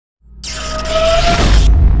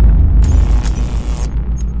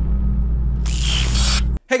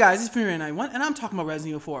guys, it's Fury91, and I'm talking about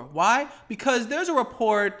Resident Evil 4. Why? Because there's a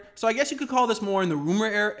report, so I guess you could call this more in the rumor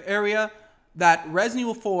area, that Resident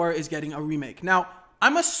Evil 4 is getting a remake. Now,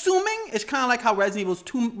 I'm assuming it's kind of like how Resident Evil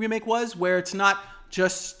 2 remake was, where it's not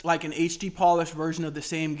just like an HD polished version of the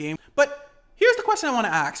same game. But here's the question I want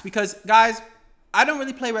to ask, because guys, I don't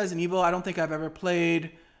really play Resident Evil. I don't think I've ever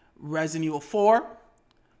played Resident Evil 4.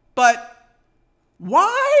 But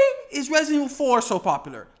why is Resident Evil 4 so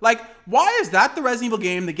popular? Like, why is that the Resident Evil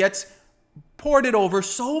game that gets ported over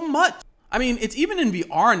so much? I mean, it's even in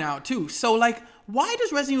VR now too. So like, why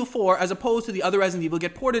does Resident Evil 4, as opposed to the other Resident Evil,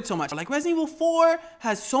 get ported so much? Like, Resident Evil 4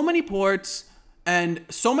 has so many ports and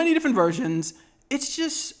so many different versions. It's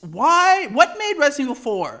just, why? What made Resident Evil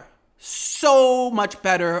 4 so much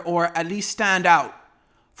better, or at least stand out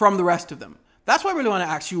from the rest of them? That's why I really want to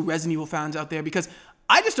ask you Resident Evil fans out there, because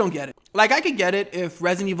I just don't get it. Like, I could get it if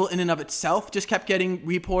Resident Evil in and of itself just kept getting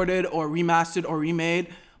reported or remastered or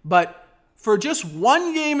remade, but for just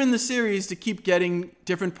one game in the series to keep getting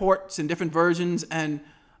different ports and different versions and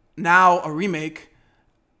now a remake,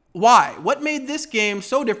 why? What made this game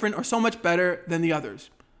so different or so much better than the others?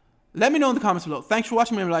 Let me know in the comments below. Thanks for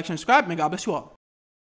watching. Remember to like, share, and subscribe. May God bless you all.